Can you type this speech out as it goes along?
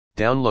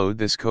Download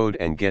this code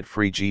and get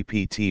free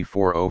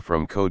GPT-4o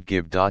from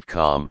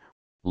codegive.com,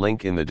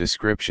 link in the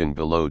description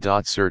below.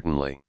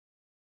 Certainly.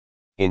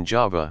 In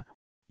Java,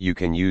 you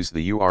can use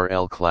the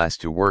URL class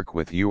to work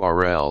with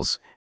URLs,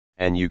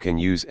 and you can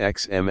use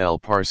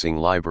XML parsing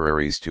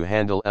libraries to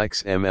handle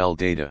XML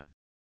data.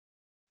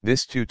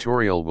 This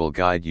tutorial will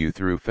guide you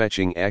through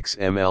fetching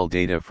XML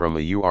data from a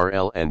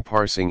URL and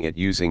parsing it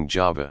using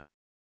Java.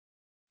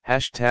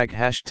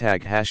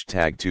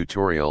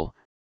 #tutorial,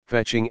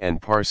 fetching and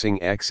parsing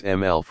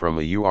XML from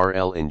a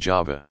URL in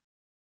Java.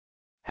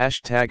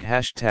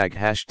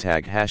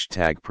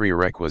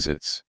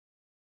 #prerequisites.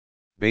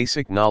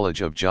 Basic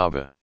knowledge of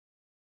Java.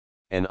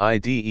 An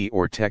IDE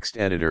or text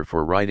editor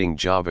for writing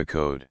Java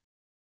code.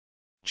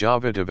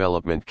 Java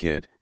Development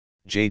Kit,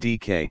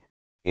 JDK,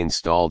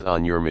 installed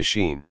on your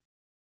machine.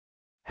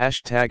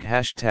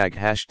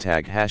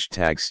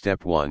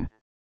 Step 1,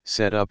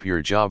 set up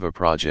your Java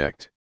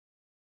project.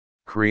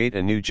 Create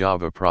a new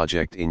Java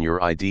project in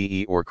your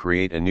IDE or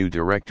create a new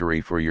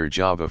directory for your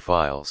Java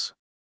files.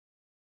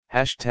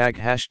 Step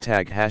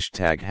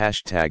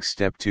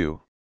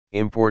 2,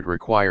 import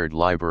required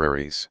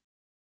libraries.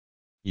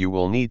 You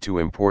will need to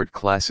import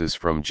classes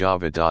from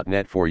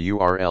java.net for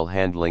URL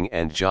handling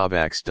and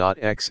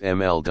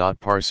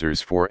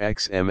javax.xml.parsers for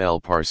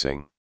XML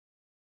parsing.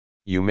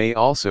 You may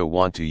also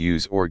want to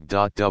use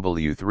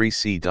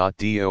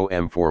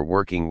org.w3c.dom for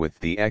working with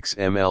the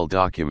XML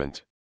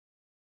document.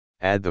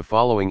 Add the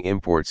following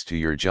imports to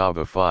your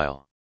Java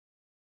file.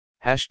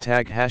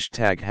 Step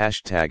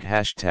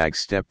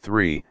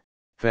 3,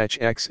 fetch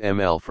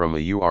XML from a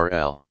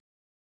URL.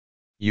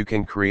 You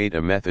can create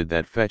a method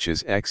that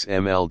fetches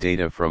XML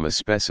data from a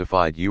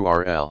specified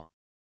URL.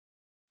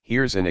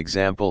 Here's an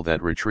example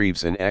that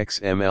retrieves an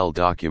XML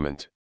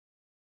document.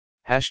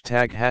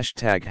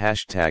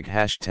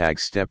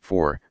 Step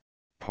 4,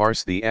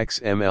 parse the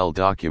XML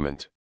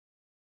document.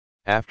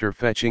 After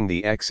fetching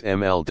the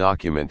XML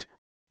document,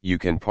 you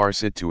can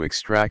parse it to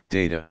extract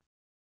data.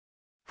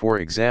 For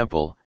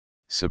example,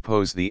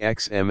 suppose the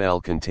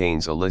XML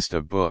contains a list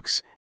of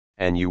books,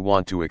 and you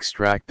want to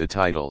extract the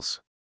titles.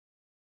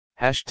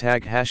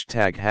 Step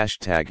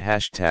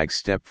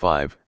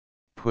 5,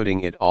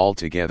 putting it all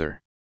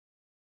together.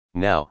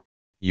 Now,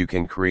 you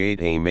can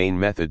create a main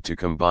method to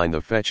combine the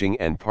fetching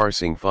and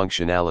parsing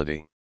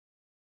functionality.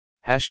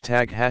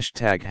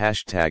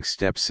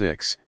 Step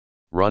 6,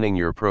 running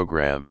your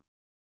program.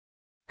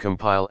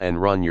 Compile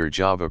and run your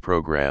Java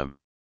program.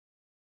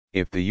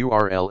 If the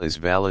URL is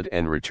valid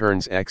and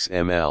returns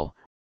XML,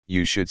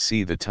 you should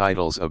see the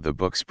titles of the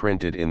books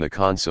printed in the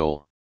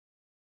console.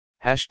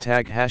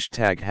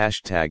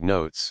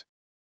 Notes.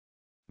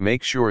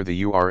 Make sure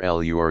the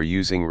URL you are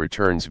using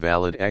returns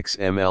valid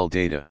XML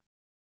data.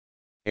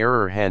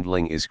 Error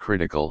handling is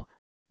critical.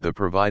 The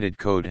provided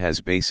code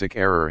has basic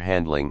error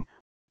handling,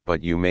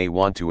 but you may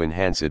want to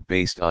enhance it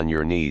based on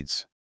your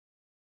needs.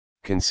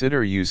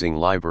 Consider using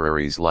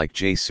libraries like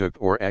JSoup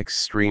or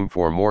Xstream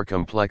for more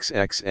complex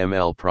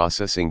XML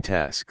processing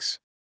tasks.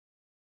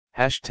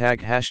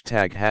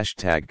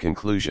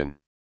 Conclusion.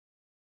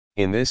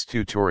 In this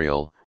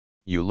tutorial,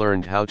 you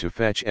learned how to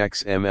fetch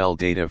XML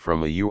data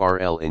from a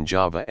URL in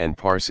Java and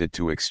parse it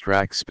to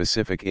extract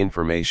specific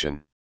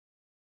information.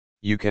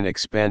 You can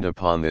expand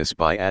upon this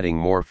by adding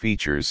more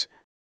features,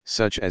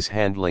 such as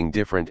handling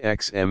different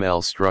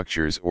XML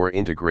structures or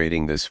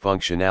integrating this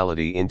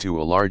functionality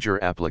into a larger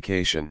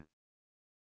application.